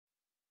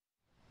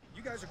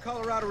You guys are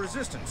Colorado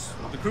Resistance,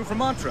 the crew from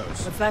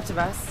Montrose. What's left of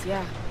us,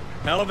 yeah.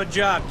 Hell of a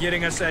job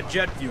getting us that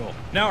jet fuel.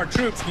 Now our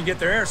troops can get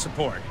their air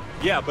support.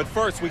 Yeah, but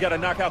first we gotta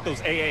knock out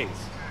those AAs.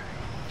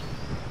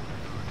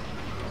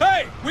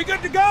 Hey, we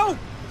good to go?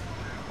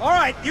 All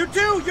right, you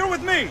two, you're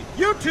with me.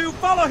 You two,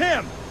 follow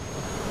him.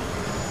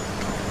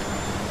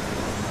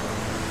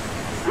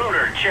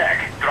 Rotor,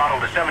 check. Throttle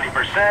to 70%,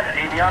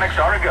 avionics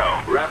are a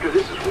go. Raptor,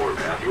 this is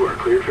Warpath. You are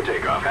cleared for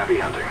takeoff. Happy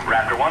hunting.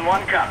 Raptor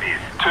 1-1 copies.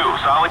 2,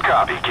 solid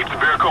copy. Keep the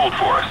bear cold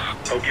for us.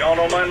 Hope y'all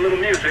don't mind a little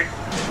music.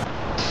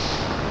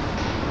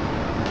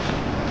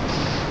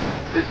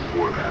 This is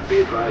Warpath.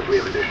 Be advised we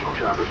have additional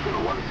choppers from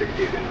the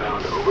 160th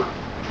inbound. Over.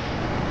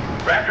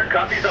 Raptor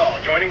copies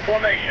all. Joining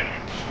formation.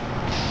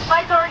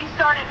 Flight's already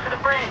started for the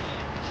bridge.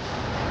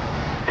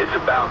 It's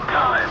about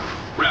time.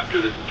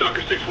 Raptor, this is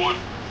Stalker 6-1.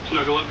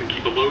 Snuggle up and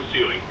keep a low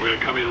ceiling. We're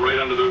gonna come in right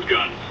under those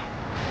guns.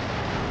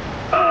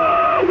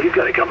 We've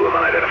got a couple of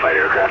unidentified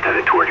aircraft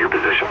headed toward your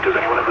position. Does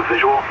anyone have a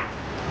visual?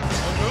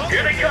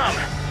 Here they come.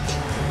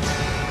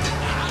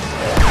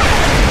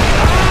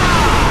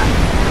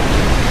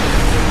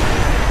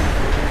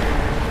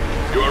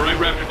 You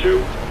alright, Raptor 2?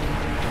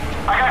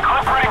 I got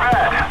clipped pretty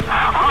bad.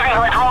 Losing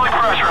hydraulic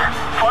pressure.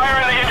 Fire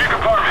in the engine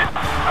compartment.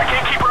 I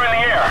can't keep her in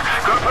the air.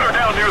 Gonna put her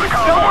down near the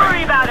convoy. Don't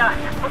worry about us.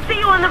 We'll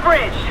see you on the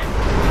bridge.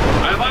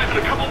 I have eyes on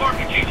a couple of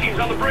RPG teams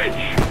on the bridge.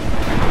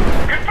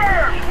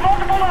 Confirmed!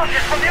 Multiple launches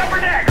from the upper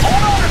deck. Hold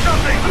on to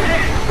something.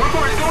 Hey,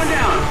 1-4 is going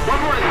down.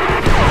 1-4 is...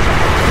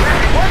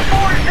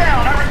 1-4 is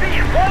down. I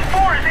repeat,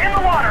 1-4 is in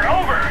the water.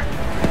 Over.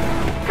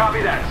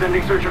 Copy that.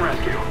 Sending search and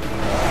rescue.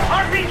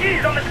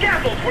 RPGs on the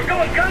scaffolds. We're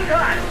going guns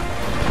hot.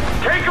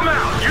 Take them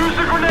out. Use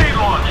the grenade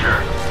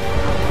launcher.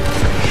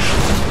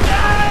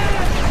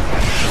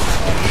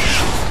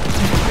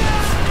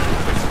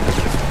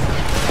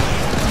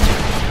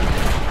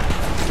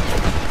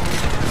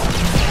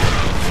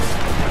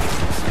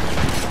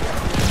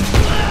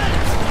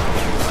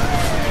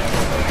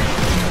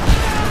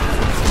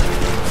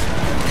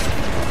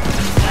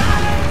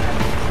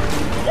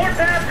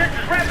 Warpath, this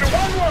is Raptor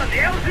 1-1. The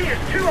LZ is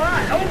too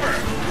hot. Over.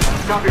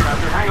 Copy,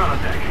 Raptor. Hang on a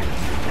sec.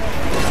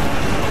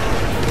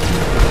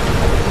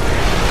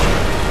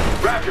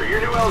 Raptor, your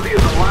new LZ is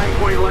the Lying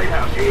Point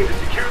Lighthouse. You need to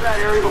secure that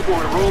area before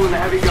we roll in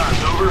the heavy guns.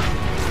 Over.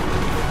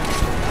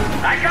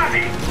 I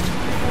copy.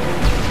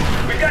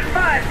 We've got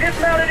 5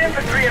 dismounted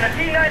infantry and a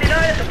T-99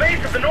 at the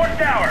base of the North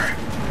Tower.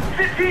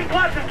 15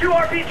 plus and 2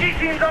 RPG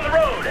teams on the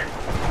road.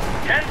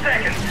 10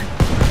 seconds.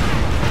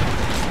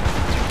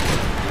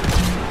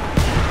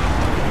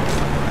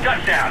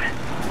 Touchdown.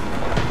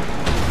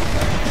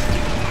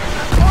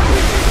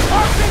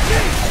 RPG!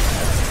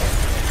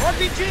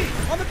 RPG!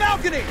 On the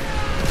balcony!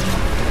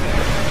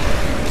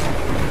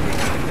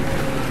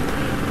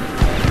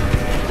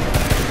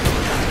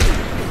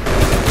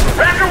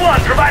 Raptor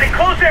 1 providing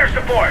close air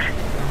support.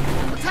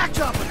 Attack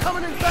chopper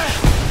coming in fast!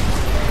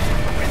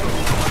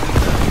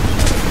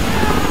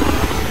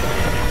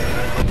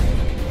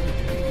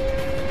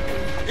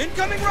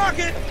 Incoming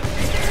rocket!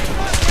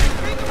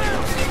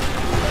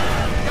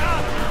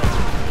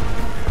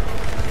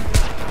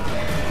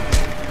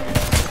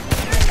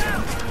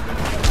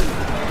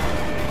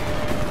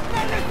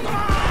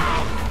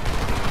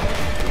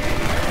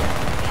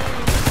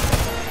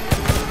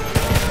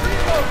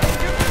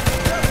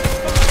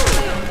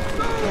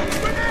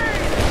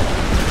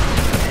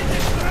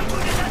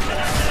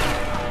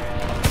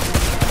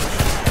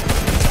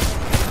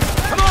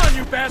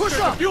 Push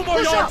up! A few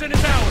more yards in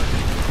his hour!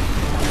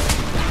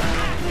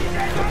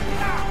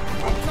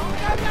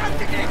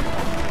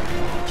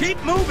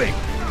 Keep moving!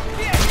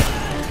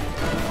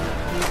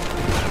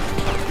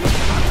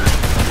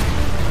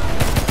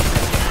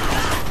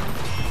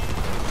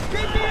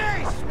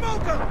 PPA!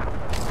 Smoke him!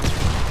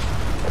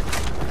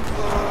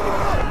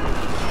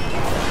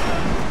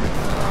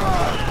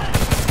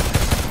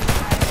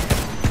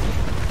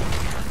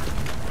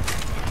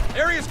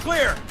 Area's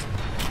clear!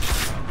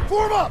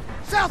 Form up!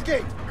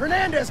 Southgate!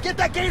 Hernandez, get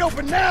that gate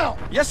open now!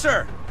 Yes,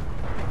 sir.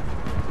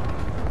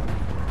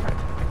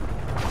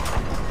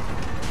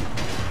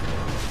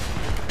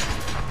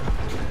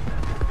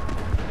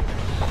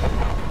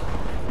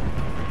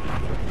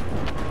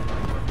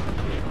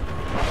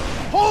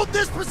 Hold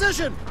this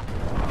position!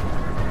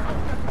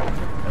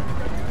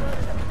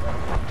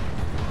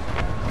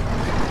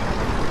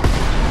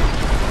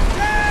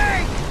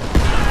 Hey!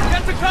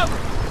 Get to cover!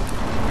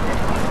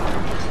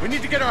 We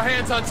need to get our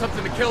hands on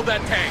something to kill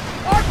that tank.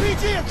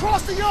 RPG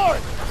across the yard!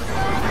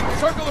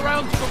 Circle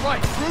around to the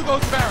right, through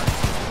those barracks.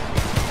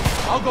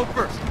 I'll go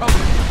first. Cover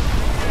me.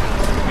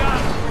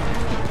 Got him.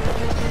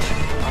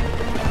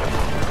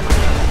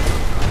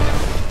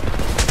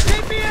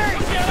 PPA!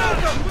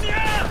 Smoke him!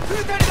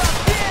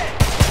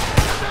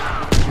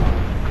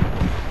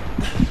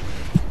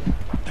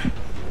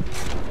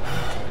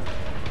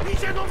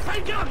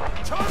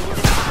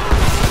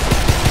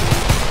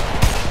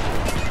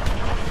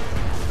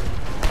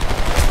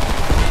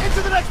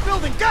 Into the next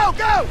building! Go,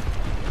 go!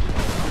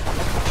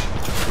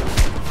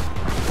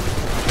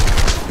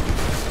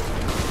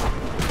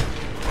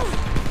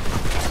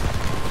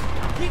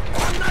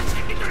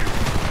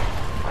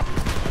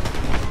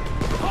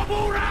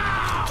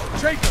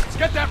 Jacobs,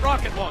 get that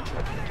rocket launcher!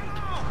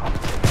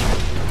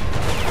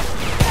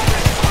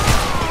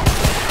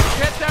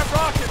 Get that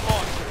rocket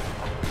launcher!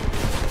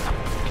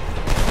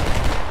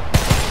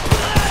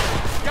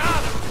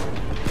 Got him!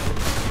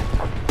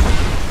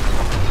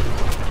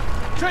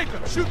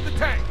 Jacob, shoot the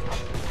tank!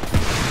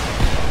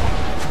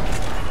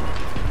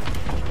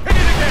 Hit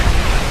it again!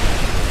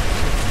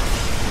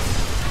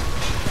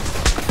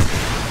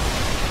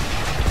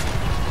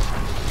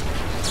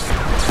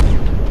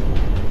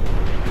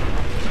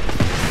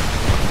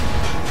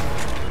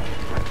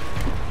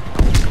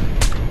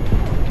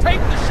 Take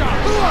the shot!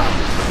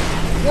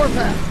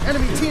 Warpath,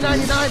 enemy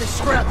T-99 is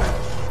scrapping.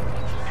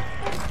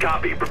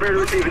 Copy. Prepare to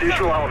receive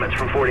additional elements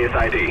from 40th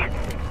ID.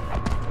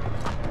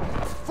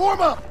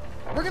 Form up!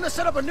 We're gonna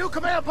set up a new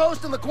command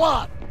post in the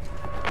quad.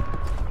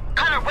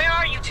 Connor, where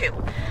are you two?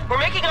 We're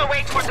making our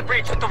way towards the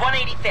bridge with the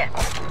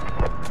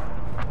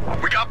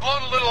 185th. We got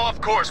blown a little off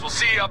course. We'll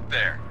see you up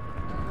there.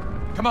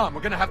 Come on,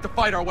 we're gonna have to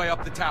fight our way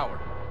up the tower.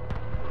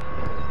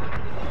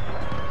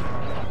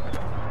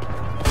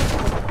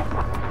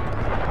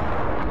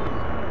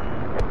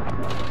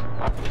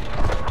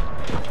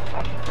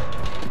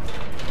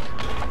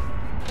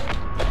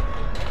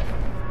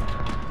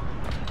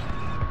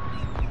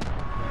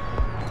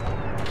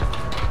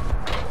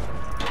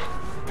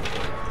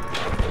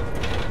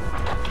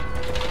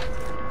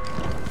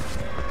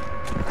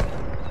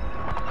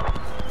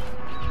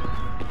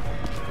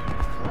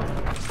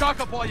 Stock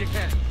up while you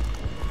can.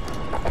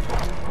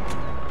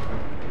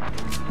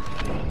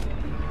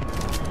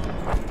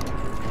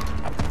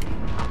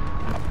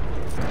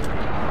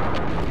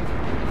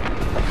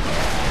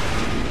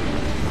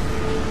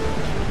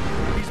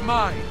 He's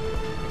mine.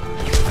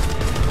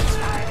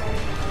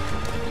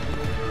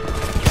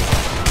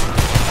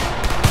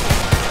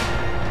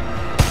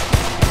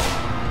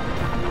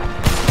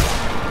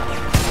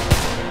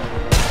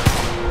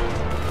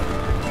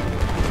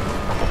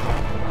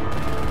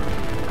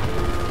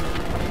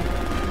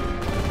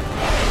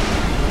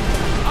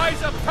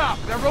 Up top,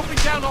 they're roping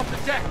down off the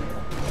deck.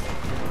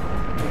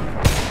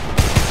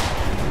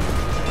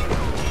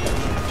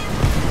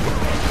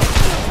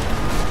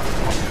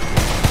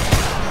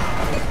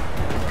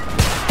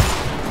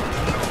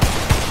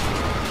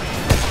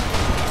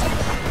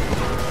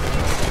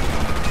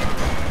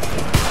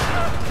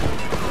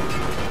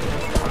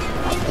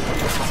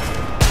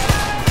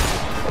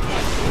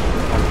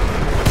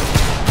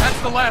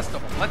 That's the last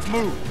of them. Let's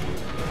move.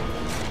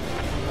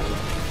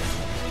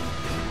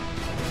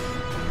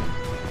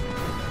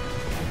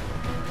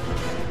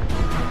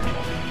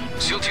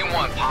 SEAL Team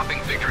 1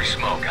 popping victory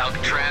smoke.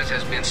 Alcatraz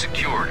has been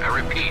secured. I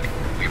repeat,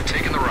 we've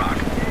taken the rock.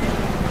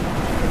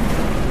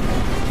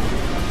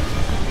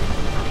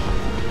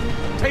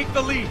 Take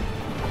the lead.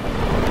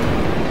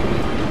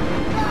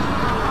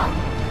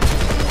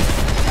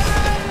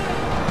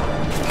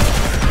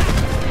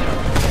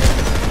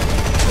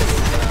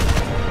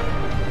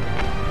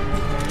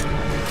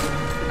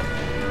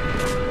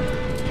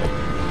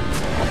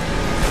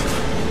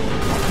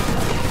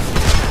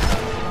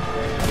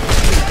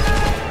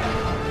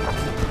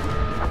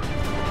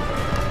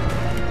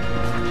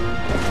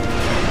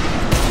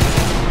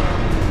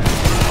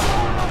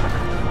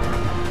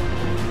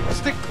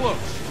 Stick close.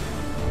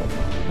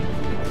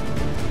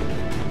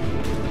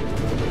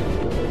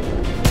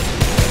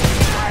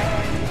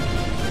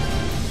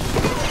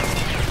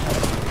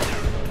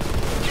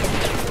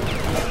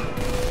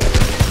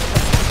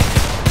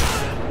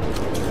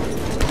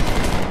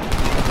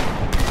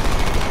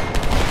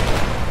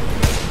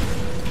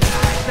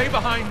 Stay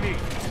behind me.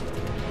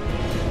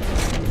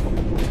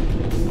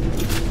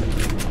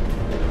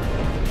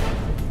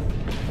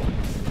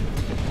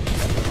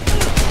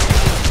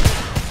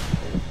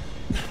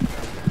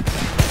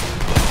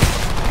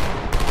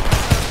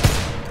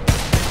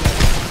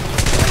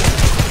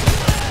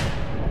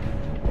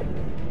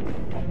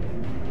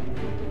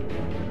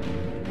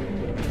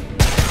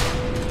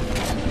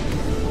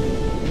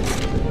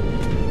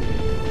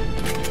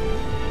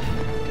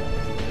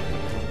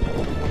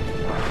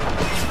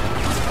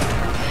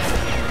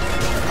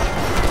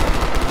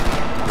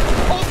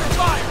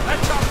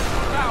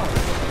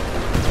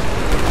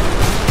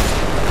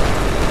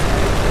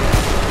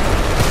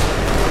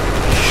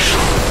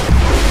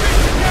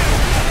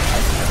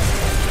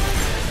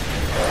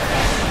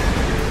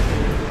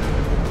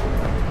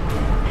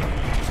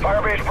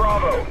 Firebase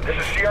Bravo, this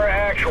is Sierra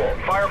Actual.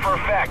 Fire for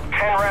effect,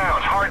 10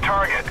 rounds, hard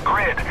target,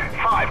 grid,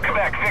 5,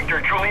 Quebec,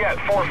 Victor, Juliet,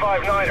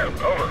 459er,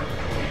 over.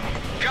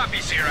 Copy,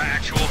 Sierra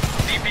Actual.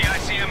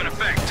 DPICM in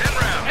effect, 10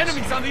 rounds.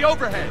 Enemies on the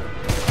overhead.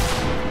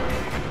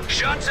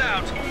 Shots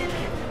out.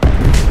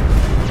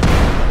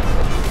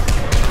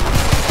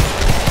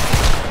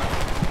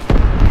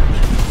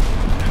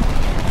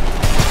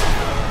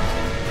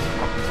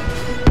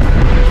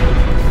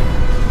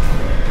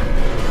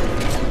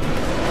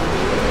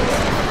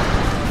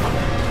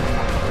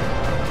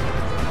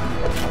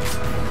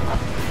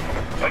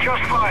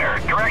 Adjust fire.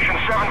 Direction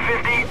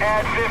 750,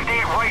 add 50,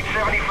 right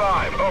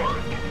 75, over.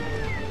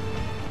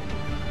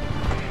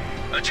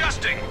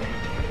 Adjusting.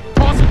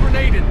 Toss a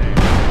grenade in there.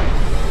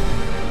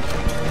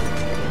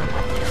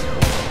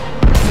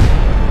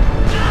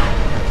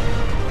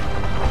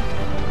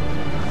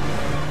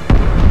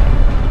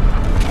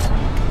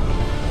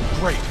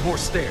 Great, more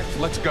stairs.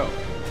 Let's go.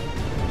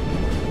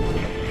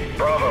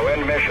 Bravo,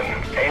 end mission.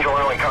 Angel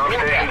Island comm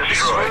station This is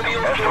destroyed. Romeo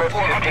Estimate 4-4.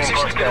 Our 15 position's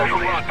plus been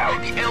casualties. overrun.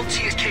 Out. The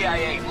LT is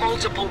KIA.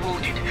 Multiple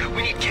wounded.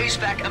 We need Case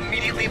back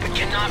immediately, but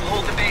cannot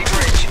hold the Bay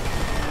Bridge.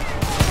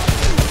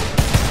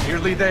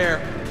 Nearly there.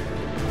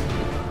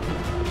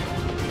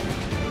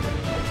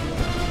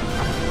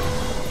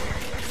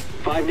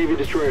 Five Navy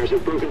destroyers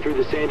have broken through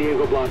the San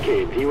Diego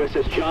blockade. The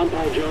USS John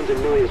Paul Jones and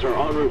Milius are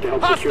en route to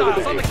help secure the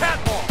Hostiles on bay. the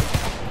catwalk.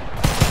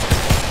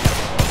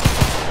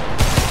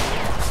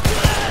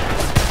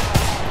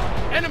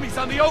 Enemies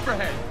on the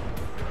overhead.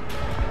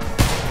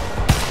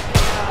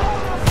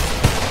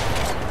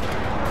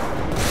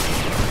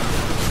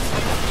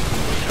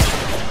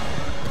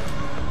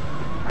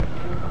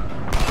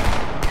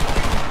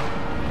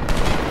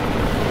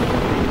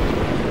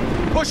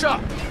 Push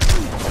up.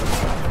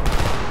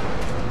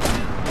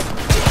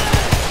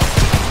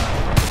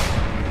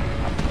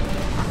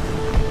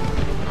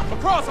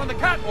 Across on the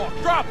catwalk.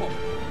 Drop them.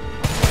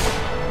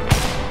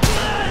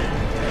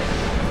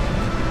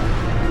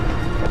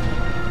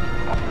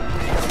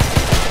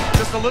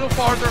 Just a little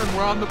farther and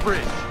we're on the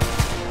bridge.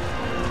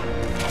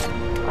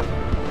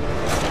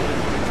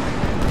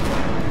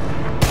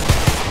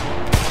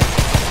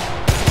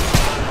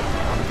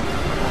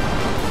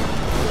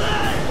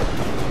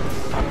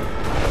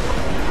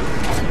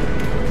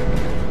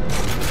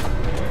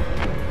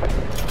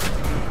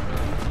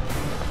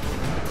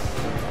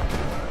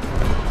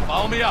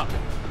 Follow me up.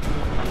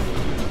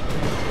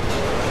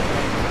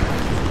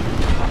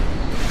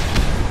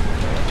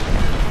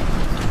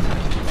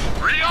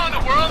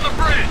 We're on the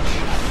bridge!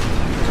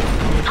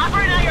 Hopper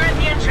and I are at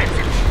the entrance.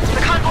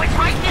 The convoy's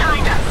right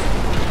behind us.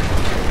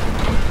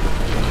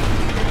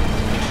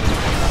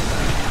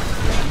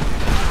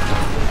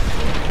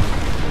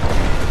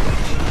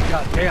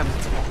 God damn,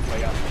 that's a long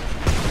way up.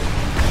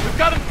 We've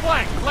got him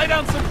flanked. Lay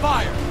down some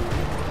fire.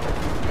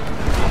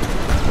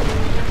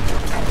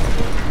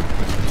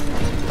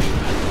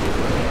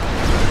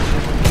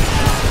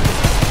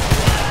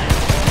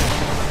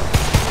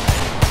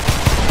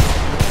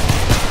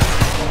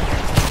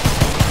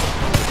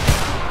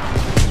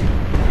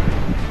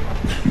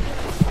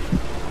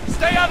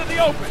 Stay out of the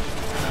open.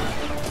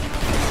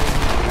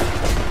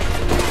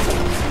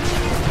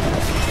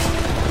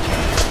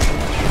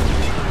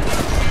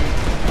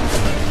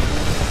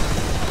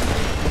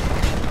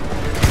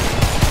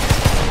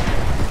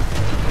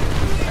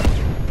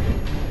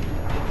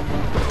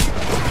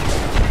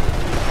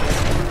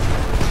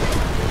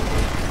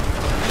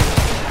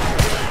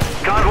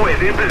 Convoy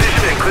is in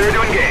position and clear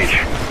to engage.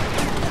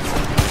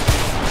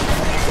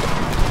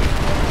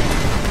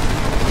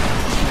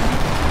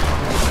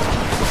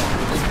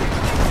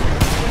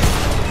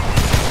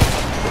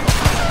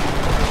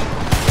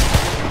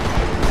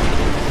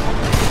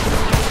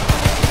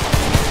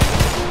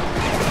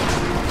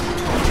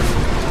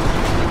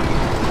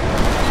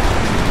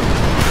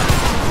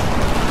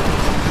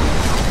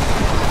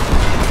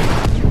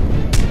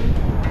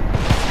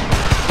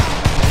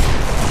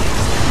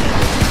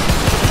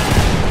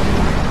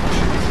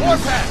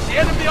 Warpath, the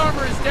enemy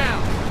armor is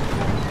down.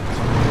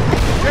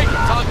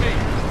 Jacob's on me.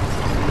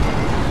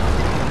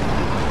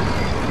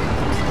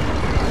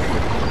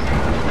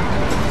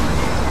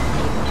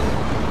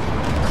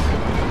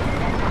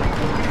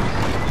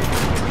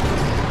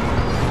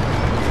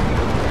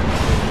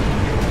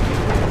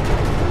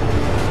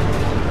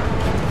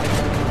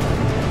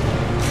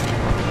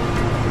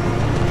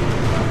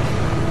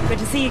 Good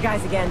to see you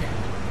guys again.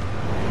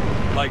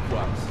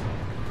 Likewise.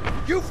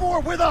 You four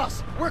with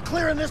us! We're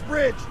clearing this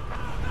bridge!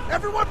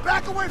 Everyone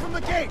back away from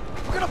the gate!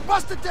 We're gonna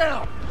bust it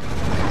down!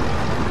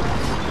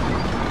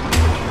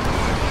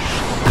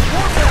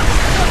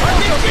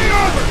 Get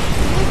over!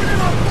 Moving in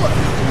on foot!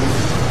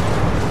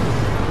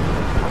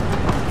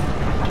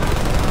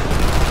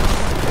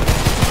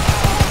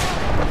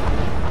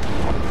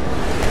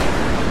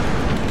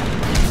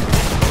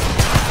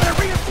 They're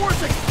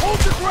reinforcing! Hold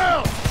your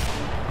ground!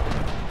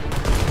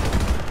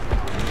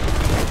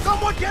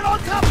 Someone get on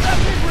top of that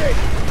big rig!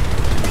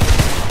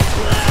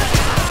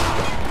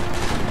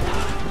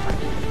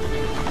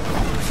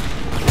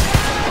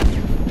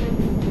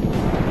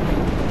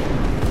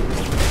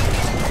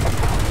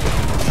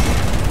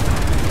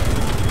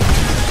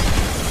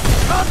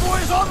 Convoy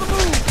is on the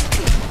move!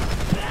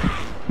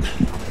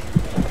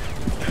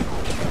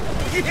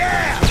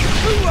 Yeah!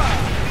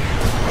 Hoo-ah!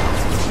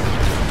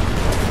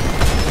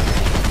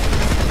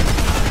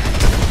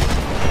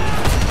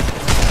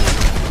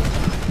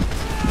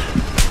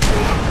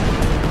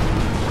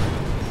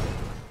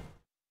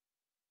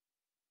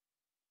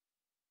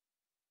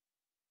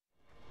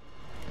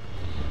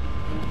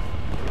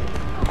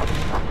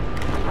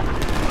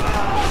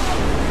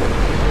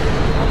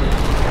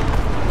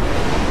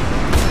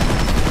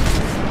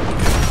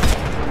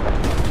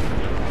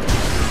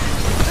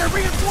 They're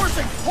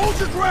reinforcing! Hold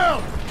your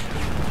ground!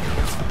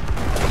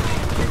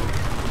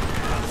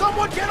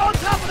 Someone get on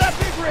top of that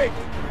big rig!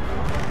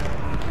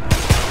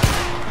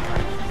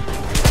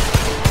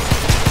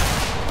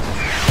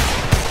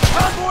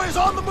 Convoy is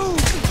on the move!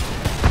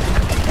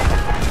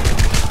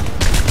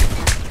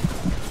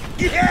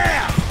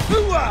 Yeah!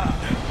 Hooah!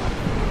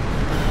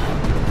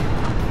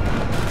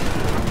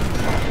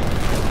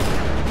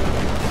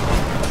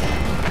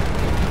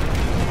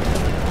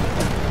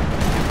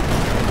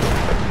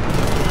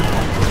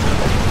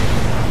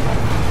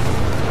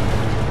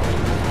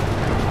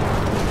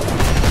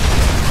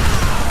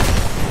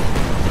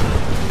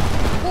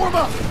 Form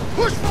up!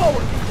 Push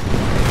forward!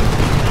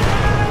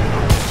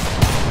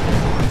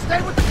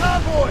 Stay with the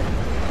convoy!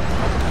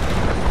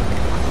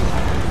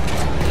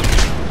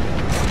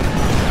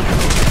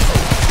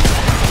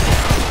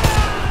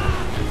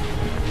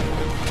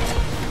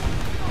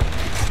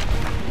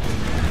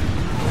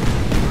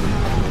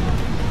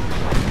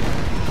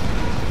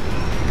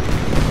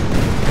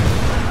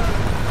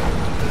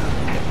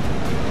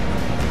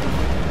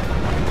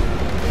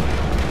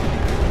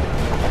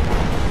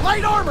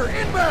 Light armor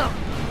inbound!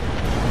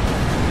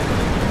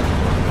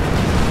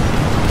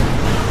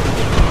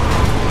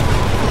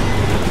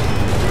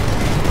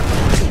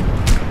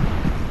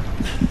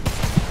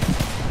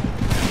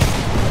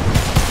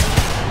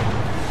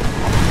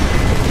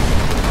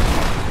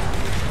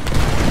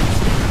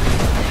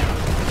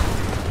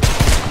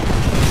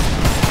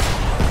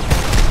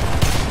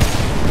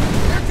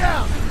 They're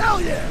down!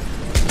 Hell yeah!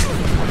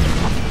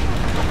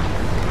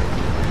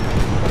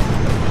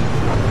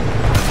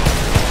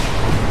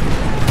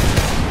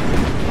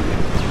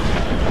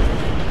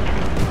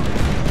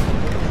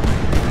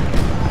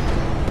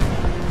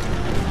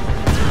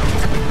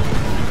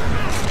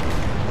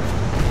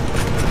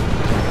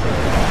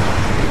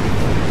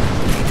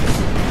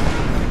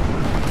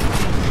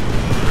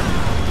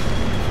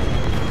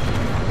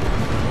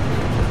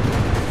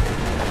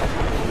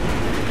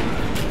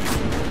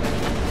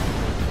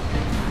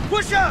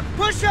 Push up!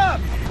 Push up!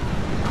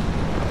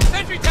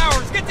 Sentry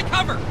towers, get to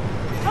cover!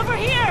 Over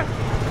here!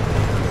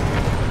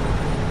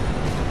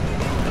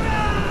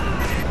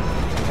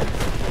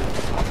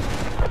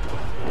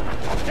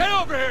 Get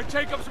over here,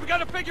 Jacobs! We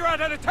gotta figure out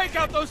how to take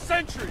out those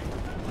sentries!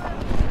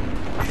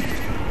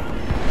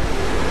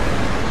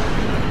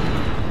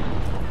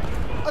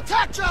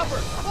 Attack chopper!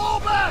 Fall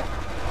back!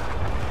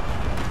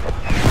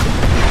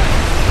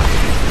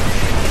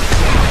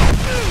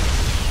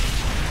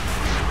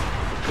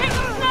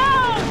 Jacobs, no!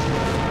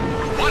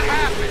 What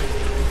happened?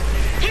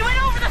 He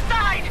went over the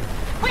side!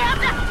 We have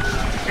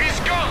to... He's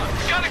gone!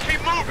 We gotta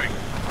keep moving!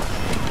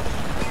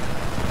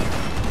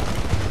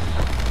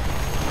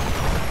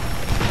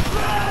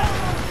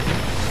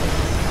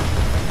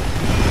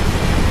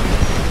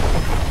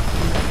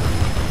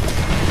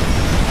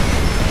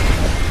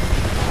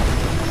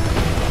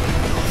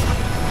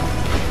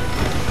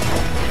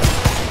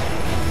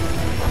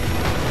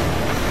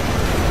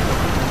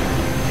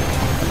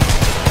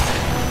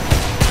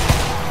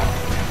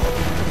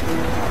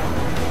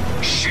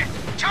 Shit!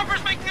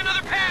 Chopper's making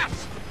another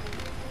pass!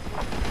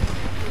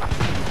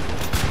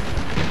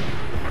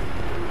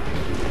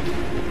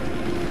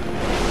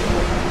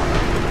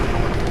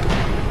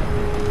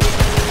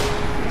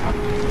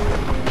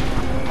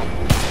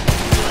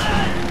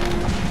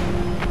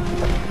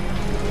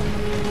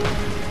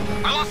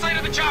 I lost sight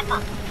of the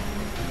chopper!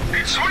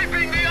 It's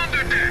sweeping the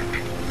underdeck!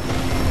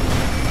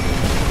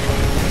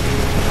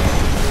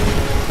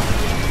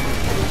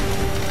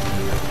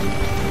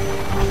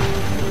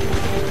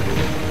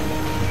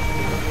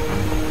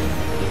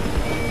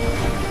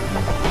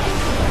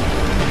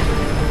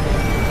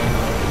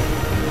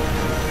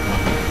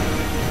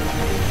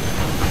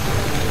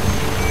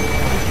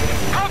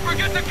 Hopper,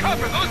 get to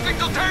cover! Those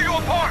things will tear you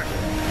apart!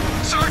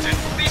 Sergeant,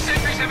 these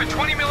sentries have a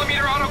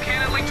 20mm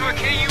autocannon linked to a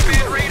KU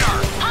band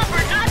radar.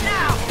 Hopper, not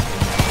now!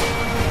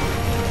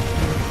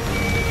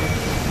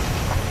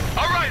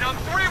 All right, on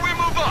three we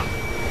move up.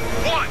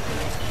 1,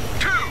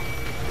 2,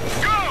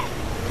 go!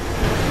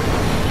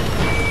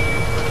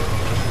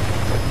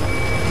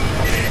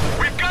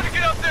 We've got to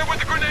get up there with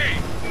the grenade.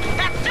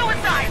 That's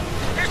suicide!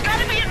 There's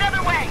gotta be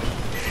another way!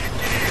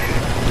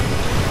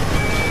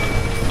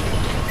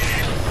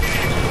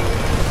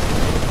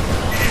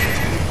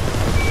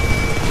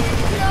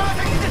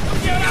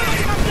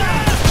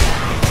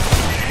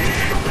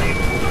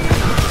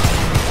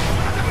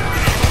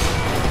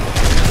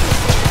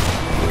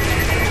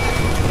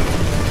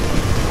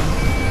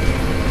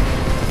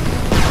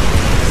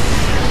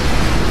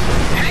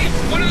 Hey,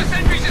 one of the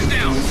sentries is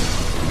down.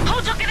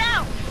 Who took it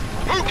out?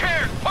 Who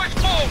cares? Push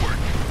forward.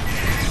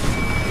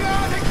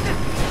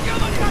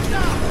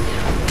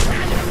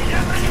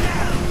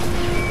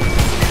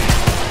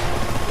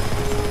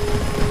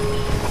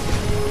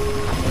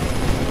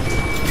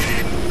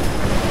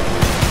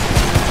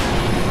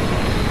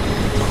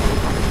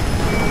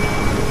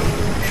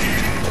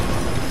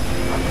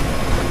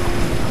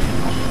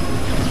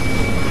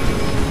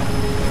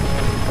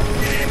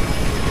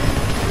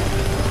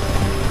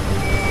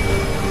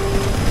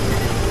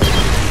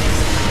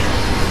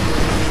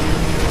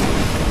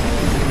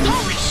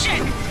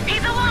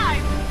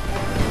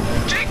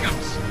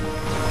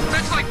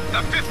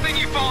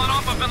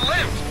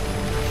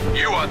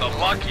 are the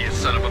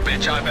luckiest son of a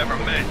bitch I've ever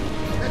met.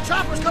 The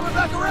chopper's coming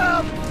back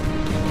around!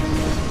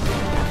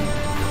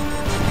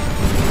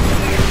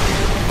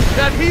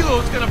 That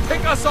helo's gonna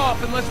pick us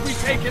off unless we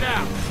take it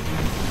out.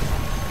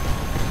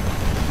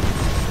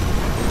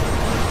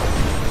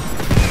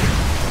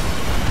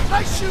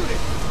 Nice shooting!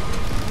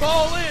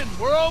 Fall in,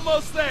 we're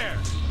almost there.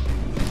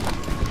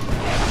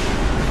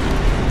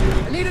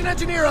 I need an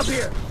engineer up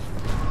here!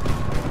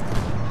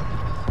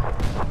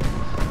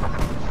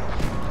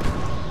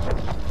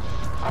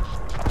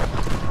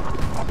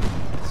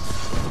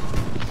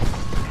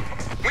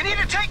 We need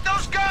to take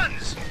those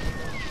guns!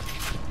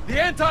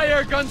 The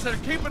anti-air guns that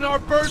are keeping our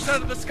birds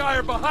out of the sky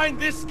are behind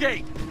this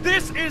gate.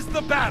 This is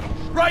the battle,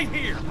 right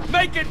here.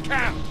 Make it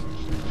count.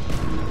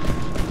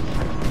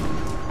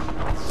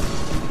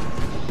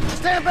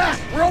 Stand back!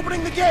 We're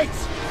opening the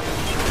gates!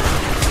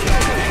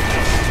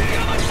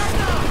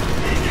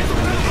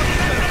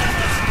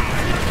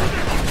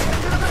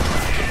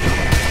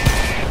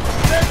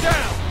 They're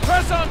down!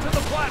 Press onto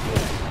the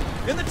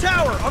platform! In the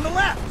tower, on the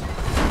left!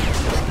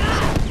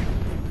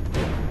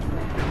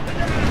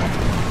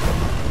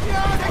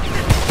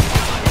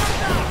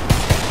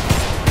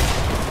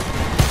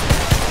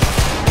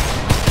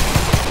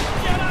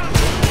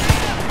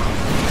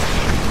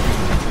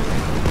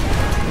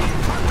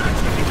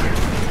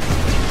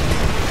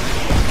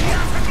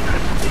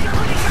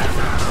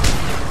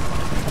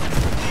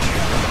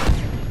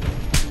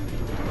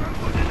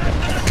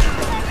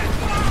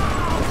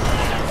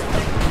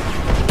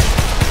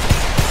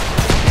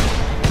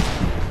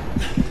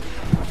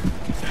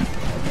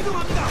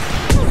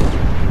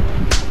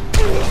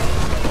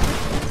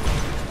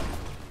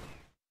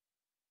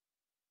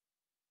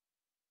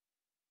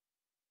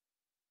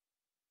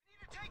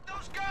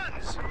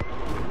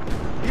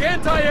 The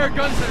anti-air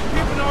guns that are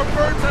keeping our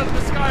birds out of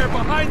the sky are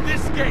behind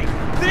this gate.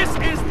 This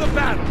is the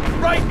battle,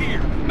 right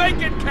here. Make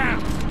it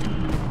count.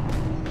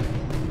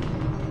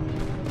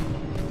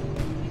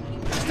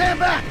 Stand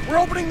back! We're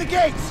opening the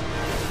gates!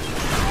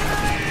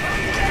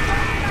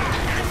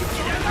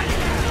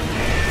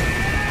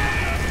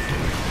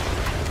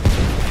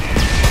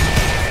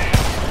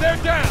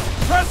 They're down!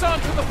 Press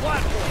onto the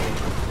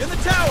platform! In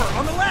the tower,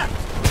 on the left!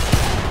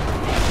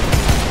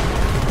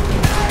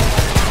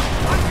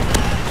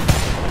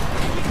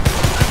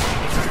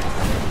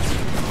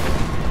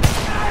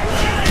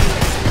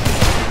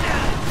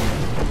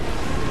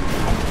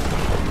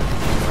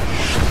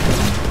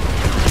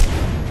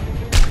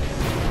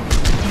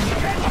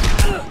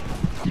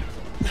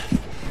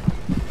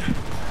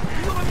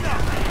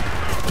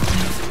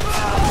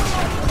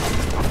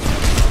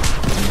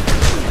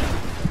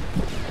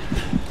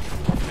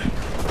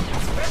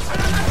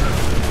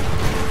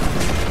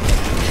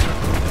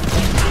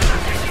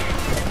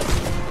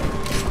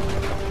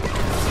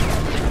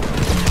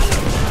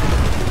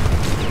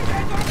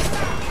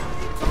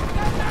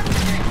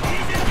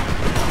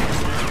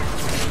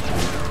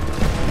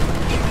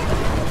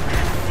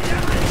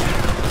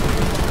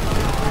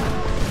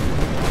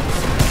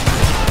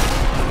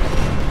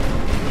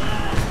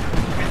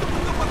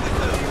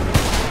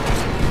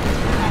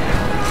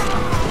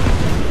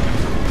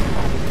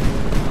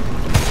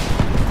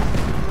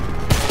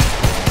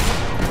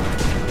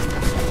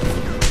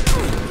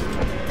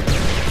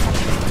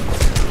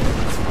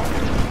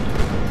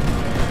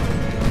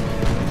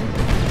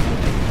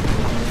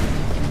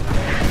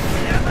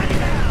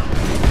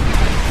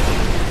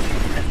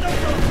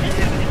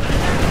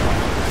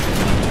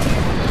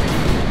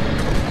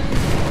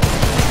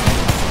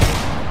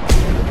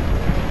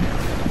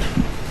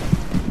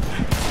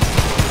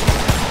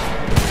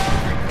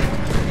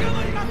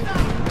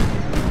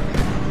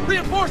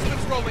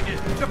 Reinforcements rolling in!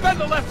 Defend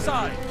the left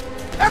side!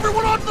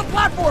 Everyone onto the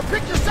platform!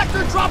 Pick your sector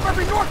and drop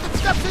every North that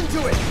steps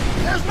into it!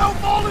 There's no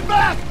falling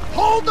back!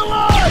 Hold the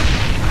line!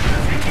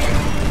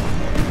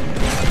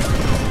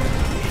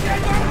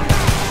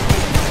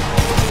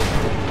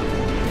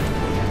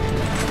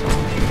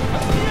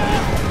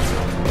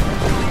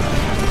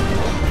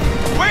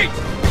 Wait!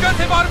 The guns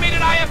have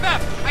automated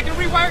IFF! I can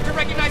rewire it to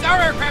recognize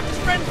our aircraft as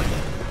friendly!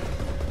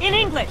 In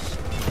English.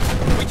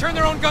 We turn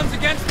their own guns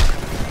against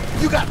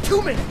them. You got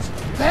 2 minutes!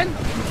 Then,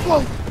 you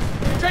float!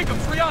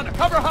 Jacobs, Rihanna,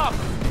 cover Hop!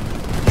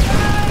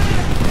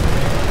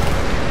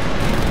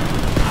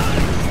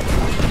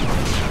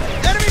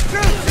 Enemy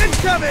troops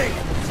incoming!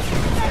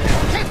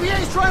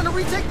 KPA's trying to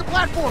retake the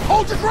platform!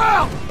 Hold your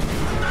ground!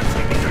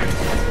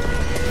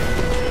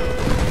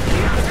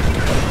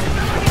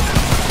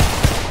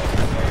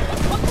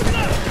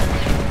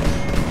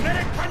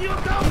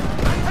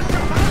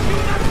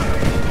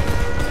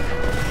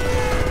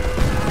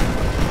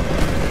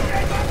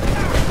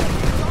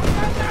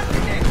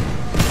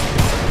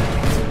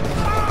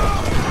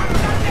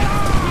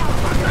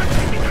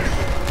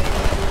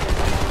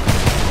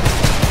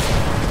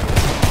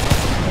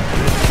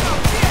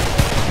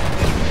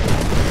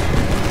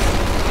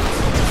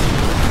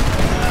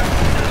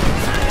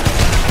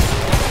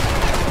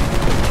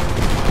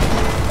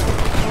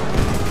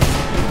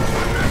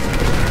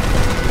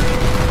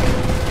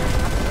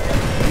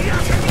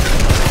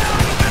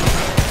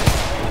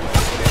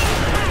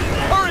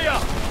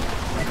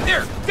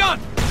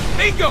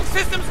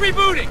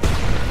 rebooting!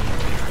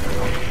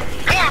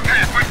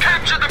 Warpath, we've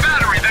captured the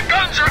battery. The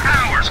guns are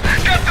ours.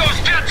 Get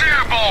those jets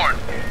airborne!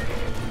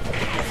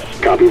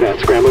 Copy that.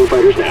 Scrambling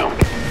fighters now.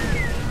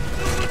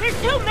 There's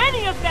too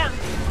many of them!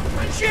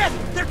 Shit!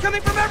 They're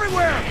coming from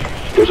everywhere!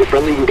 There's a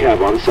friendly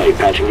UCAV on site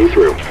patching you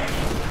through.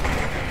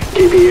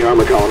 KPA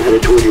armor column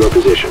headed toward your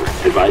position.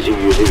 Advise you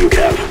use the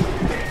UCAV.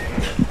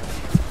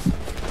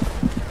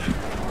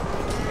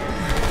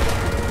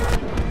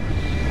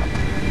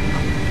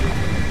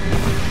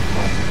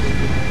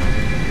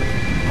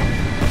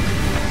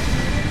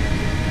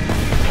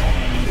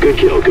 Good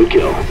kill, good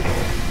kill.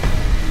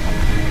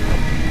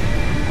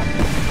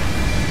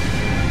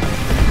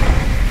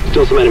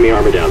 Still some enemy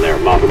armor down there.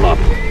 Mop them up.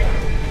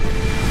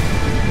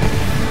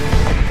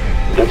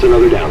 That's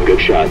another down. Good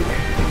shot.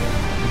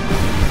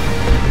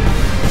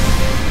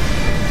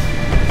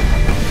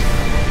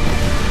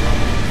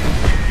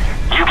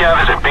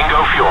 UCAV is at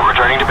Bingo Fuel,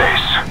 returning to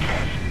base.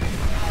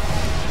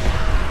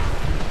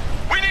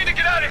 We need to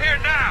get out of here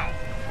now!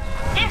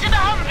 Into the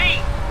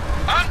Humvee!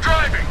 I'm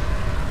driving!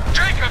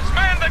 Jacobs,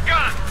 man the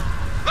gun!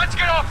 Let's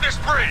get off this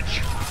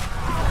bridge!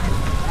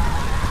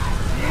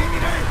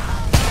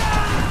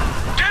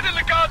 Get in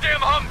the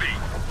goddamn Humvee!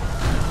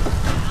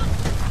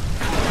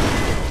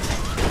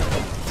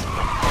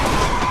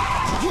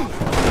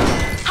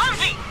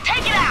 Humvee,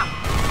 take it out!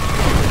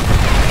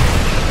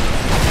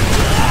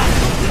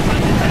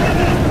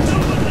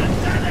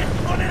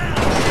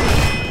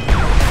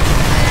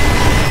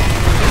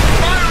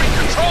 Firing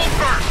control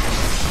first!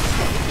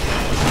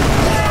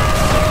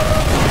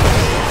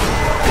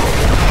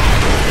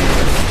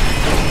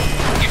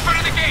 In front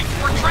of the gate,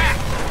 we're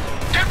trapped!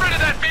 Get rid of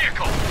that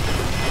vehicle!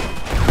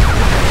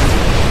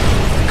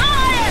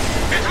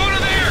 It's one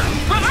of theirs!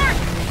 Reverse!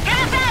 Get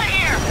us out of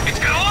here! It's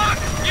gonna lock!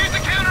 Use the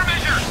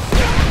countermeasures!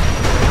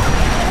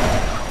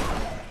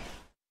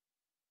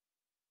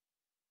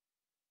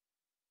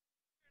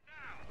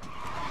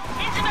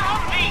 Into the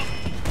Humvee!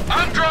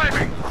 I'm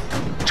driving!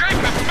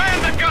 Jacobs, man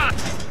the gun!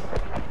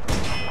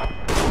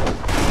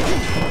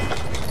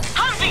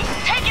 Humvee,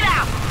 take it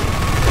out!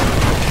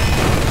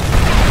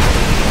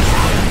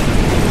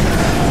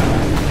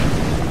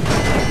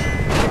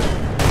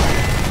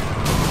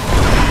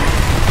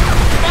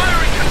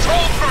 Firing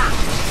control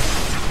first!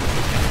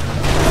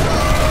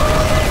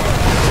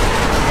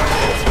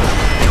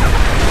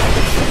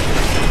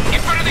 In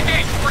front of the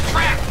gate, we're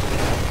trapped!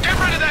 Get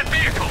rid of that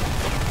vehicle!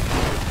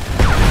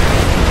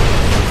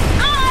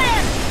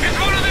 It's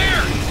one of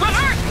theirs!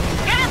 Reverse!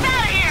 Get us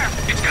out of here!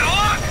 It's gonna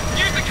lock!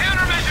 Use the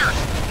countermeasures!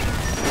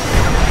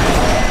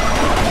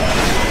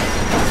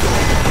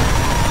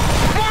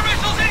 More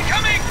missiles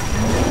incoming!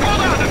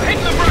 Hold on, I'm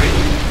hitting the brake!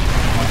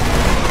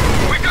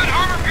 We've got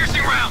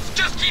armor-piercing rounds!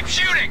 Just keep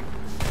shooting!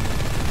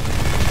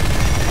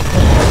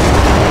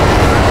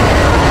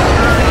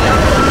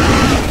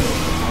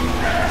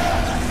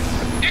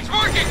 It's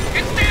working!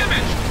 It's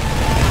damaged!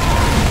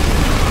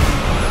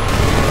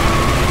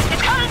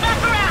 It's coming back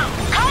around!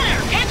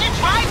 Connor, can't you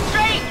drive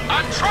straight?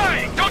 I'm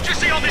trying! Don't you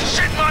see all this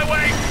shit in my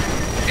way?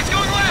 It's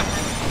going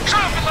left!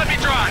 Shut up and let me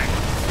drive!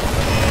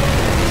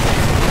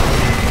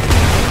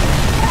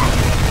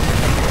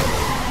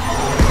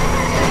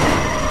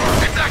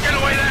 It's not getting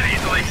away that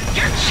easily!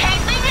 You're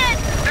chasing it?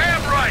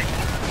 Damn right!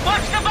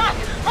 Watch the bus!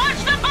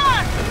 Watch the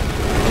bus!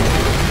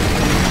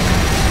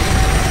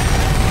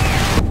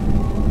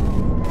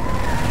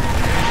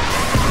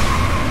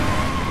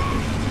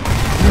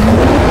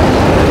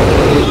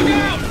 Look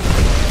out!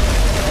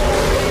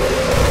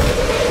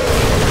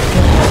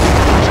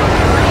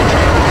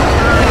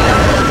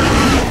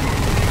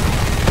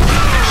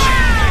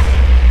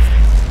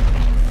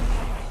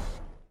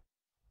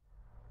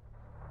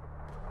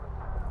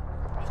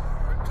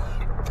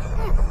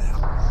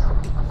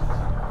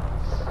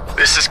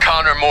 This is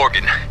Connor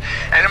Morgan.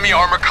 Enemy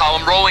armor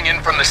column rolling in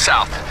from the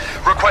south.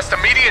 Request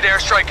immediate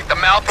airstrike at the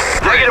mouth of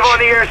the bridge. Negative on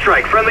the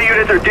airstrike. Friendly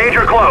units are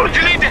danger close. You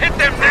need to hit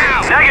them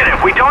now!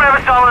 Negative. We don't have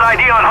a solid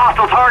ID on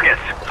hostile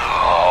targets.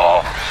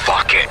 Oh,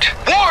 fuck it.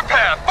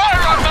 Warpath,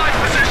 fire on my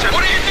position!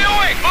 What are you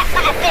doing? Look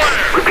for the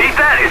flare! Repeat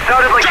that. It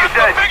sounded like Drop you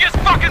said. the biggest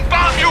fucking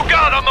bomb you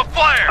got on the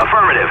flare!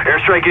 Affirmative.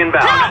 Airstrike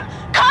inbound. No!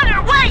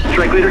 Connor, wait!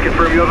 Strike leader,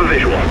 confirm you have a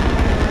visual.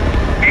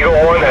 Eagle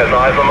 1 has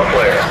eyes on the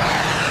flare.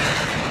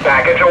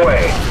 Package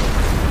away.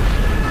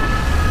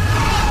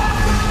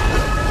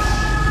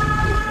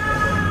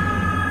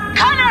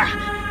 Connor!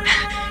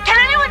 Can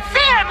anyone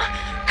see him?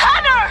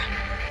 Connor!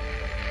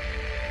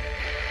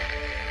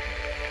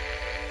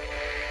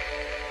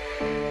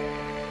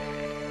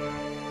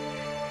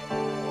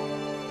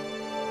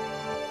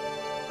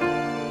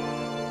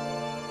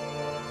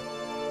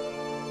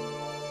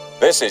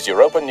 This is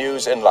Europa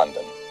News in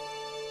London.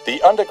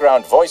 The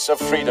underground Voice of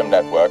Freedom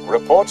network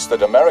reports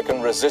that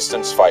American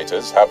resistance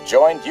fighters have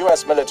joined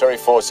U.S. military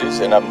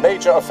forces in a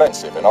major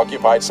offensive in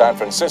occupied San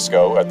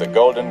Francisco at the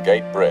Golden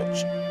Gate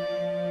Bridge.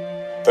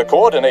 The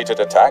coordinated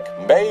attack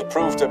may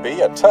prove to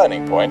be a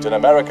turning point in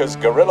America's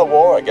guerrilla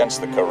war against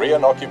the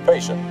Korean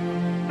occupation.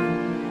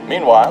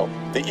 Meanwhile,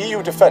 the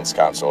EU Defense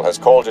Council has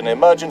called an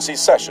emergency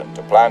session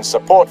to plan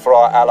support for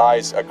our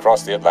allies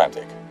across the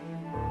Atlantic.